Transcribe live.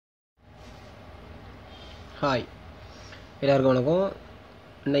Hi எல்லாருக்கும் வணக்கம்.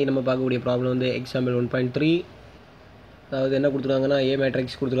 இன்றைக்கி நம்ம பார்க்கக்கூடிய ப்ராப்ளம் வந்து எக்ஸாம்பிள் 1.3. அதாவது என்ன கொடுத்துருக்காங்கன்னா ஏ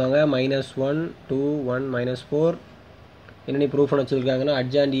மேட்ரிக்ஸ் கொடுத்துருக்காங்க -1 2 1 -4. என்னென்ன ப்ரூஃப் பண்ண வச்சுருக்காங்கன்னா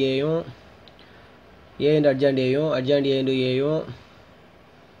அட்ஜாண்ட் ஏயும் ஏ இன்டு அட்ஜாண்ட் ஏ இன்டு ஏயும்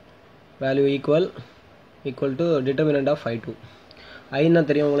value equal to determinant of I2. ஐன்னா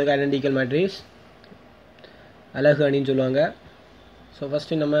தெரியும் உங்களுக்கு, ஐடென்டிக்கல் மேட்ரிக்ஸ், அலகு அணின்னு சொல்லுவாங்க. ஸோ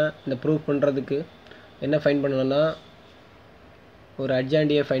ஃபஸ்ட்டு நம்ம இந்த ப்ரூஃப் பண்ணுறதுக்கு என்ன ஃபைண்ட் பண்ணணும்னா ஒரு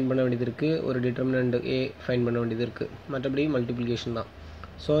அட்ஜாண்ட் ஏ ஃபைண்ட் பண்ண வேண்டியது இருக்குது, ஒரு டிட்டர்மினன்ட் ஏ ஃபைண்ட் பண்ண வேண்டியது இருக்குது. மற்றபடி மல்டிப்ளிகேஷன் தான்.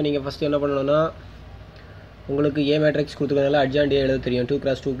 ஸோ நீங்கள் ஃபஸ்ட்டு என்ன பண்ணணும்னா உங்களுக்கு ஏ மேட்ரிக்ஸ் கொடுத்துருக்கனால அட்ஜாண்ட் ஏ எழுத தெரியும்.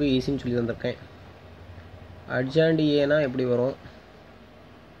 2x2க்கு ஈஸின்னு சொல்லி தந்திருக்கேன். அட்ஜாண்ட் ஏனா எப்படி வரும்?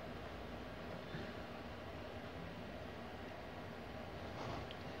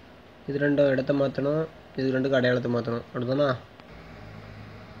 இது ரெண்டும் இடத்த மாற்றணும், இது ரெண்டுக்கு அடையாளத்தை மாற்றணும், அப்படிதானா?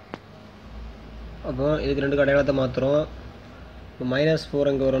 அப்போ இதுக்கு ரெண்டுக்கு அடையாளத்தை மாற்றுறோம். இப்போ -4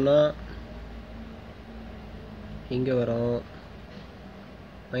 எங்கே வரும்னா இங்கே வரும்,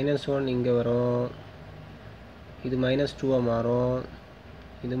 -1 இங்கே வரும், இது -2 மாறும்,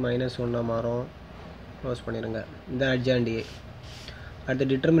 இது -1 மாறும். க்ளோஸ் பண்ணிடுங்க. இந்த அட்ஜாண்ட் ஏ. அடுத்து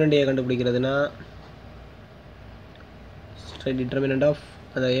டிட்டர்மினன்ட் ஏ கண்டுபிடிக்கிறதுனா டிட்டர்மினன்ட் ஆஃப்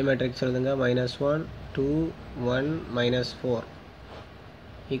அந்த ஏ மேட்ரிக்ஸ் எழுதுங்க. -1 2 1 -4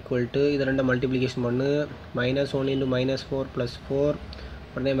 ஈக்குவல் டு இது ரெண்டு மல்டிப்ளிகேஷன் பண்ணு. -1 இன்ட்டு -4 + 4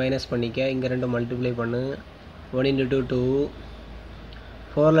 உடனே மைனஸ் பண்ணிக்க. இங்கே ரெண்டு மல்டிப்ளை பண்ணு. 1 இன்ட்டு 2 2,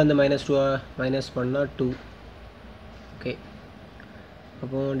 4லேருந்து -2 மைனஸ் பண்ணால் 2. ஓகே,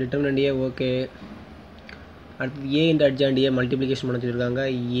 அப்போது டிட்டர்மினன்ட் ஏ ஓகே. அடுத்தது ஏ இன்ட்டு அட்ஜாண்ட் ஏ மல்டிப்ளிகேஷன் பண்ண சொல்லியிருக்காங்க.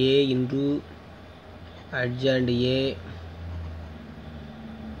 A into அட்ஜாண்ட் A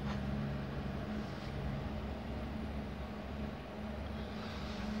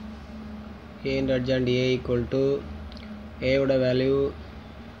A into adjoint A equal to A ஓட வேல்யூ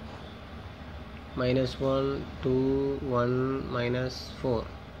 -1 2 1 -4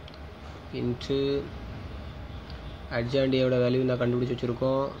 into adjoint A ஓட வேல்யூ நான் கண்டுபிடிச்சு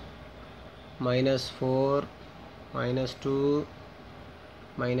வச்சுருக்கோம். -4 -2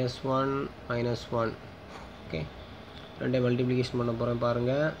 -1 -1. ஓகே, ரெண்டே மல்டிப்ளிகேஷன் பண்ண போகிறேன்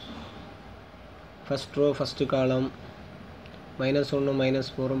பாருங்கள். ஃபஸ்ட் ரோ ஃபஸ்ட்டு காலம் -1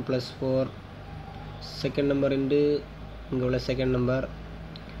 -4 +4. செகண்ட் நம்பர் இன்ட்டு இங்கே உள்ள செகண்ட் நம்பர்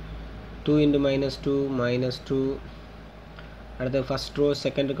 2 இன்ட்டு -2 -2. அடுத்து first row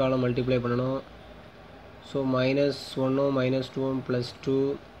second column multiply பண்ணணும். ஸோ -1 -2 +2.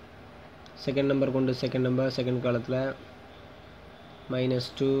 செகண்ட் நம்பர் கொண்டு செகண்ட் நம்பர் செகண்ட் காலத்தில்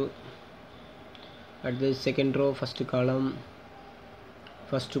 -2. அடுத்து செகண்ட் ரோ ஃபஸ்ட்டு காலம்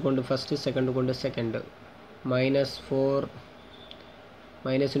ஃபஸ்ட்டு கொண்டு ஃபஸ்ட்டு செகண்டு கொண்டு second -4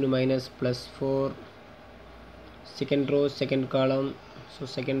 minus into minus +4. Second row second column. So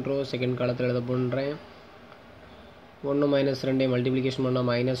second row second காலத்தில் எழுத பண்ணுறேன். 1 -2 மல்டிப்ளிகேஷன் பண்ணால்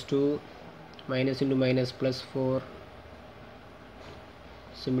 -2 மைனஸ் இன்ட்டு மைனஸ் +4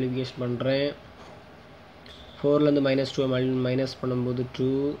 சிம்பிளிஃபிகேஷன் பண்ணுறேன். 4லேருந்து -2 மைனஸ் பண்ணும்போது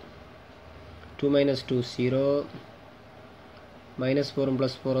 2 2 -2 0 -4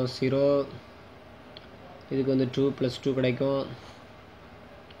 +4 0. இதுக்கு வந்து 2 + 2 கிடைக்கும்.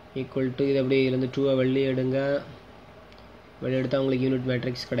 ஈக்குவல் டு இது அப்படியே இருந்து 2 வெளியே எடுங்க. வெளியே எடுத்தால் உங்களுக்கு யூனிட்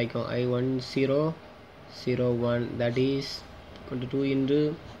மேட்ரிக்ஸ் கிடைக்கும். I1 0 0 1 that is 2 into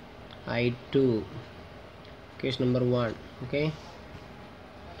I2 case number 1. Okay,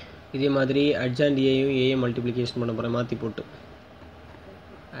 இதே மாதிரி அட்ஜாண்ட் ஏயும் ஏயும் மல்டிப்ளிகேஷன் பண்ண போகிறேன் மாற்றி போட்டு.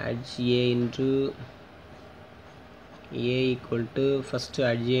 Adj A into A equal to first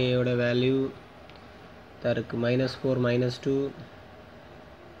adj ஏயோட value தான் இருக்குது. -4 -2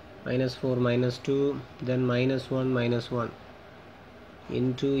 -4 -2 then -1 -1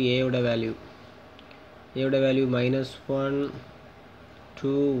 into A ஓட வேல்யூ. A ஓட வேல்யூ -1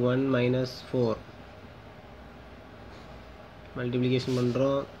 2 1 -4 மல்டிப்ளிகேஷன்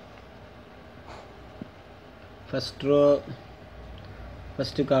பண்ணுறோம். ஃபஸ்ட் ரோ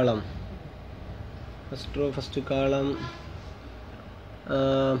ஃபஸ்ட்டு காலம் -4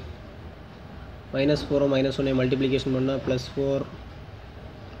 -1 மல்டிப்ளிகேஷன் பண்ணால் +4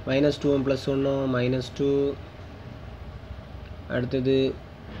 -2 +1 -2. அடுத்தது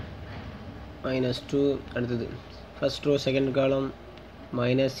 -2. அடுத்தது first row second column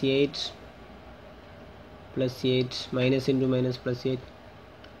 -8 +8 minus into minus +8.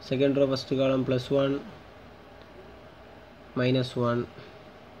 Second row first காலம் +1 -1.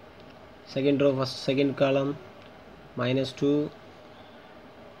 Second row first second column -2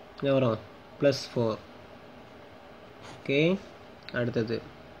 என்ன வரும் +4. ஓகே, அடுத்தது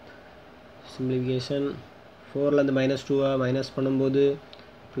simplification 4லேருந்து -2 மைனஸ் பண்ணும்போது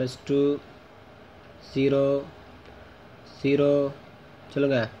 +2 0 0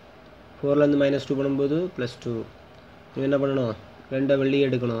 சொல்லுங்கள். 4லேருந்து -2 பண்ணும்போது +2. இது என்ன பண்ணணும், 2 வெளியே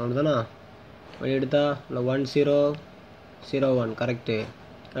எடுக்கணும், அப்படிதானா? வெளியே எடுத்தால் 1 0 0 1 கரெக்டு.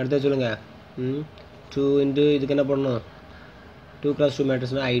 அடுத்த சொல்லுங்கள். 2 இன்ட்டு இதுக்கு என்ன பண்ணணும், 2 × 2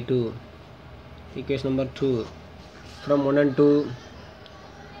 மேட்ரிக்ஸ்னால் I2. Equation number 2. From 1 and 2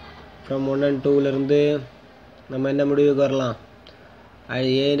 2லேருந்து நம்ம என்ன முடிவுக்கு வரலாம்,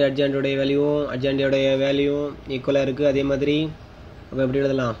 ஏ அட்ஜாண்டியோடைய வேல்யூவும் ஈக்குவலாக இருக்குது. அதே மாதிரி அப்போ எப்படி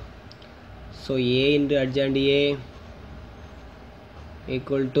எழுதலாம், so A into அட்ஜாண்ட் A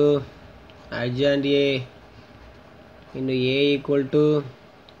equal to அட்ஜாண்ட் A into A equal to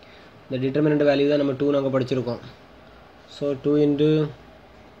இந்த டிட்டர்மினண்ட் வேல்யூ தான் நம்ம 2 நாங்கள் படிச்சிருக்கோம். So 2 into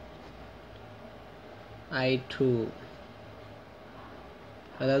I2.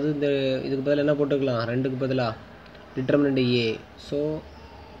 அதாவது இந்த இதுக்கு பதிலாக என்ன போட்டுக்கலாம், 2க்கு பதிலாக டிட்டர்மினண்ட் ஏ. ஸோ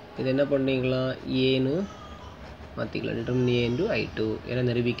இது என்ன பண்ணிக்கலாம், ஏன்னு மாற்றிக்கலாம். டிட்டர்மினண்ட் ஏ இன்ட்டு I2 என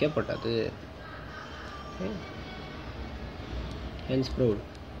நிரூபிக்கப்பட்டது. Hence proved.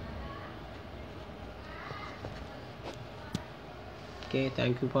 Okay,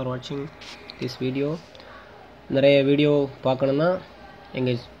 thank you for watching this video. நிறைய வீடியோ பார்க்கணுன்னா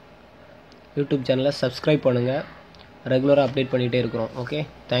எங்கள் யூடியூப் சேனலை சப்ஸ்கிரைப் பண்ணுங்கள். ரெகுலராக அப்டேட் பண்ணிகிட்டே இருக்கிறோம். Okay,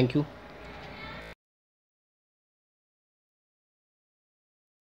 thank you.